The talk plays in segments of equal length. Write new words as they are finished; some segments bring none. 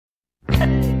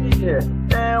Yeah,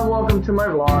 and welcome to my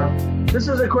vlog. This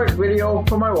is a quick video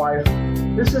for my wife.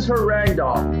 This is her rag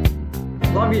doll.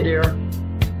 Love you, dear.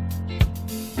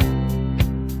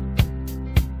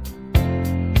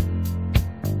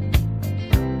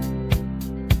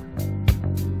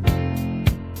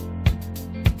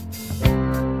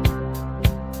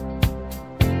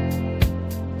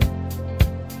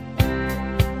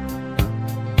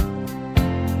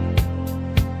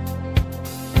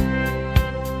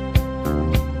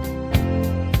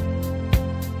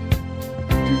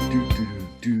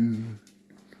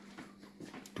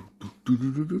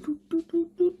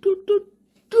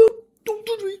 Don't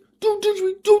touch me.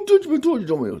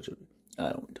 I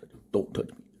don't touch me. Don't touch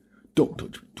me. Don't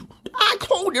touch me. I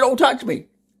told you, don't touch me.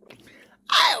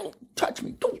 I don't touch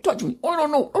me. Don't touch me. I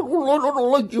don't know. I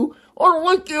don't like you. I don't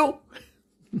like you.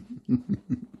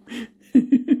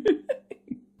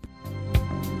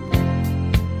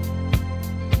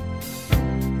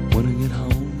 When I get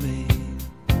home,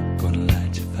 babe, gonna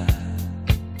light your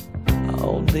fire.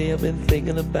 All day I've been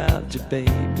thinking about you, babe.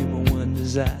 You're my one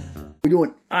desire. We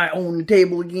doing I own the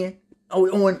table again? Are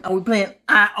we playing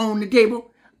I own the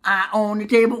table? I own the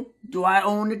table? Do I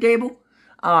own the table?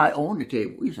 I own the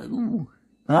table. He's like, ooh.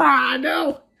 I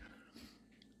know.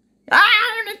 I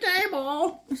own the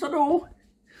table. Yes, I do.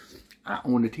 I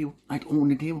own the table. I own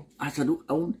the table. I said,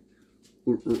 own.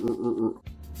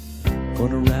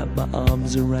 Gonna wrap my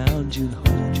arms around you and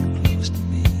hold you close to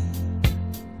me.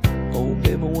 Oh,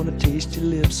 babe, I wanna taste your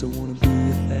lips. I wanna be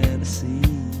a fantasy.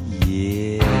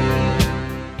 Yeah.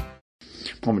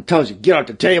 Mama tells you, get off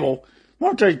the table.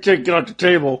 Mama tells you, get off the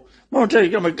table. Mama tells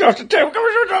you, get off the table.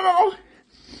 Come on.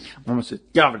 Mama says,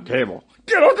 get off the table.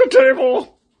 Get off the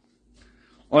table.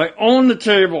 I own the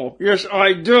table. Yes,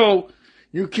 I do.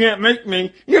 You can't make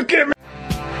me. You can't make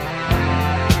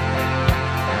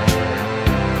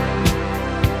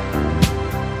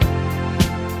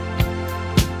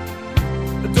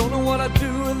I don't know what I'd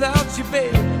do without you,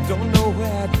 babe. I don't know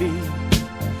where I'd be.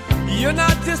 You're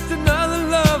not just another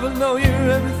lover, no,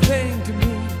 you're everything to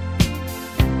me.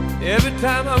 Every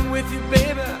time I'm with you,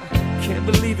 baby, I can't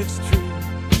believe it's true.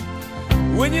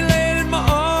 When you lay in my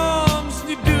arms and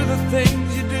you do the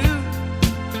things you do,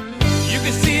 you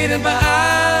can see it in my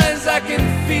eyes, I can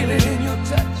feel it in your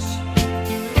touch.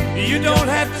 You don't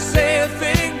have to say a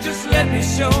thing, just let me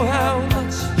show how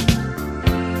much I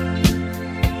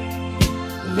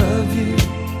love you,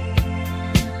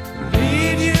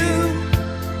 need you.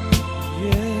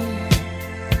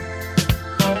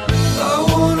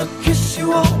 Kiss you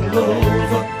all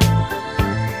over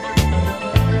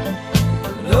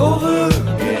and over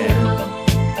again.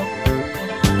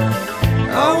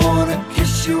 I wanna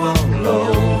kiss you all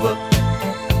over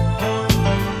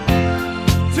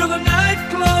till the night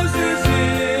closes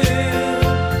in.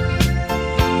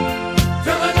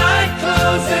 Till the night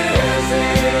closes in.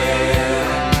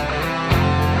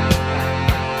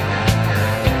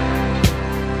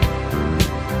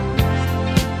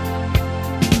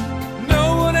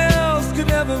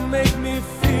 Never make me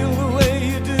feel the way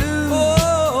you do.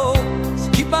 Oh, so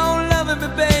keep on loving me,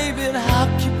 baby, and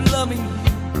I'll keep loving you.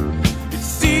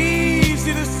 It's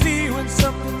easy to see when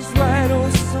something's right or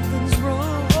something's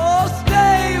wrong. Oh,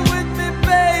 stay with me,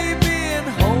 baby, and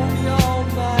hold me all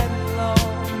night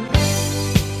long.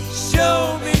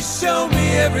 Show me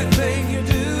everything you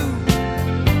do.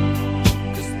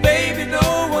 'Cause baby,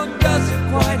 no one does it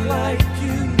quite like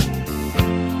you.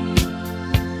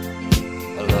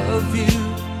 I love you.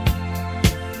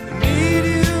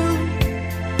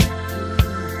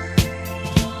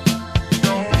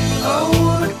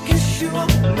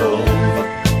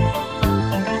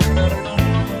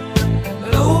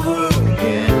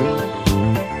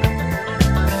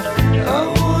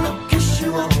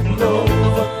 No.